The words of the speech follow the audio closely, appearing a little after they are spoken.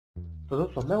तो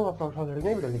दोस्तों मैं हूँ आपका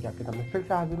नई वीडियो लेके आपके सामने फिर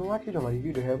से हाजिर हूँ। आज की जो हमारी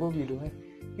वीडियो है वो वीडियो है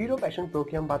हीरो पैशन प्रो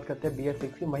की। हम बात करते हैं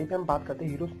bs6 की, वहीं पे हम बात करते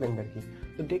हैं हीरो स्प्लेंडर की।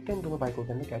 तो देखते हैं इन दोनों बाइकों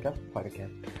के अंदर क्या क्या फर्क है।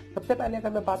 सबसे पहले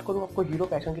अगर मैं बात करूँ आपको हीरो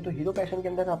पैशन की, तो हीरो पैशन के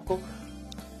अंदर आपको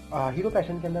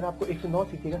 109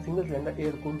 सीसी का single cylinder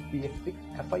air cooled bs6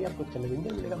 FI आपको इसके अंदर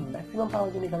इंजन मिलेगा। मैक्सिमम पावर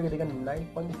जो निकाल के देगा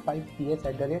 9.5 PS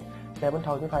at the rate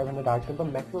 7500 RPM पर।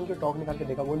 मैक्सिमम जो टॉर्क निकाल के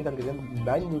देगा वो निकाल के देगा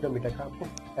 9 न्यूटन मीटर का आपको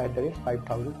एट द रेट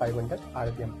 5500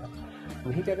 आरपीएम पर।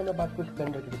 वहीं पे अगर मैं बात करूँ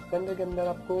स्प्लेंडर की, स्प्लेंडर के अंदर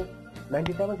आपको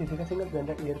 97 सीसी का single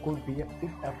cylinder air cooled bs6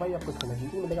 FI आपको इसके अंदर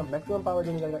इंजन मिलेगा। मैक्सिमम पावर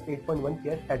जो निकालेगा 8.1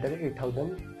 PS at the rate 8000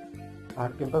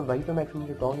 RPM पर। वहीं पे मैक्सिमम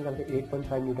जो टॉर्क निकाल के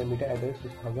 8.5 Newton metre at the rate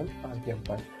 6000 RPM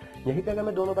पर। यहीं पे अगर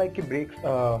मैं दोनों बाइक की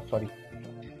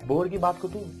बोर की बात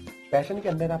करूँ, पैशन के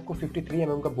अंदर आपको 53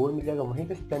 mm का बोर मिल जाएगा, वहीं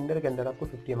पे स्प्लेंडर के अंदर आपको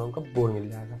 50 mm का बोर मिल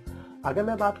जाएगा। अगर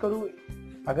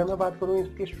मैं बात करूँ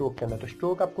इसके स्ट्रोक के अंदर, तो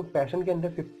स्ट्रोक आपको पैशन के अंदर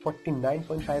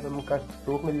 49.5 mm का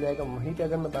स्ट्रोक मिल जाएगा। वहीं पे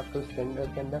अगर मैं बात करूँ स्प्लेंडर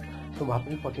के अंदर, तो वहाँ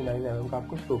पे 49 mm का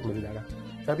आपको स्ट्रोक मिल जाएगा।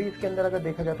 तभी इसके अंदर अगर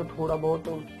देखा जाए तो थोड़ा बहुत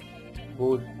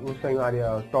वो सही आ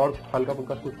रहा है, टॉर्क हल्का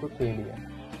फुल्का कुछ सेम ही है।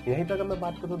 यहीं पर अगर मैं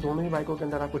बात करूँ, दोनों ही बाइकों के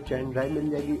अंदर आपको चैन ड्राइव मिल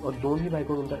जाएगी और दोनों ही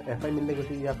बाइकों के अंदर FI मिल जाएगी।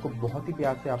 तो ये आपको बहुत ही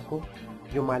प्यार से आपको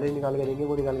जो माइलेज निकाल के देंगे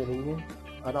वो निकाल के देंगे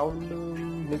अराउंड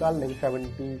निकाल लेंगे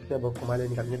 70 से अब आपको माइलेज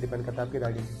निकालने डिपेंड करता है आपकी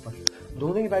राइडिंग के ऊपर।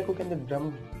 दोनों ही बाइकों के अंदर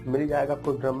ड्रम मिल जाएगा,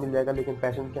 आपको ड्रम मिल जाएगा, लेकिन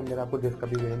पैशन के अंदर आपको डिस्क का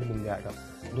भी वेरिएंट मिल जाएगा।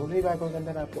 दोनों ही बाइकों के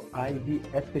अंदर आपको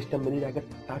IBS सिस्टम मिल जाएगा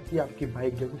ताकि आपकी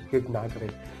बाइक जो है स्किड ना करे,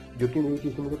 जो कि मेरी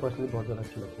चीज़ मुझे पर्सनली बहुत ज़्यादा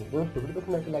अच्छी लगती है। दोस्तों वीडियो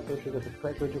पसंद आए लाइक करो,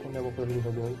 सब्सक्राइब कर चुके हैं वो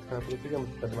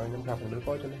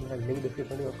लिंक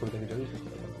डिस्क्रिप्शन में, उसको जरूर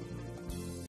सब्सक्राइब करें।